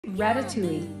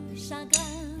Ratatouille.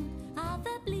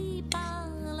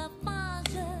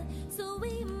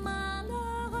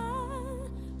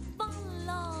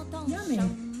 Yummy.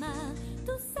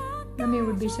 Yummy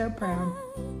would be so proud.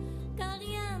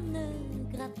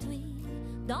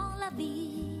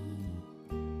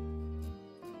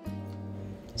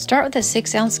 Start with a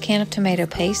 6-ounce can of tomato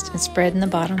paste and spread in the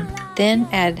bottom. Then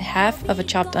add half of a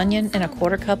chopped onion and a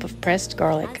 1/4 cup of pressed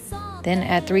garlic. Then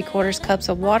add 3/4 cups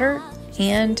of water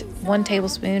and 1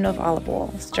 tablespoon of olive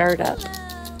oil. Stir it up.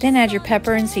 Then add your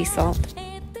pepper and sea salt.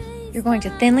 You're going to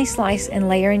thinly slice and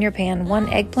layer in your pan 1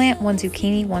 eggplant, 1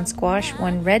 zucchini, 1 squash,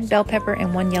 1 red bell pepper,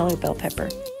 and 1 yellow bell pepper.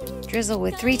 Drizzle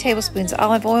with 3 tablespoons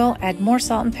olive oil, add more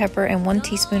salt and pepper, and 1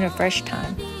 teaspoon of fresh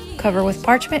thyme. Cover with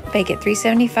parchment, bake at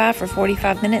 375 for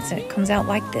 45 minutes, and it comes out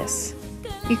like this.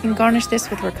 You can garnish this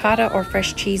with ricotta or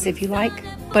fresh cheese if you like,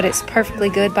 but it's perfectly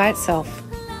good by itself.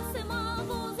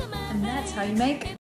 And that's how you make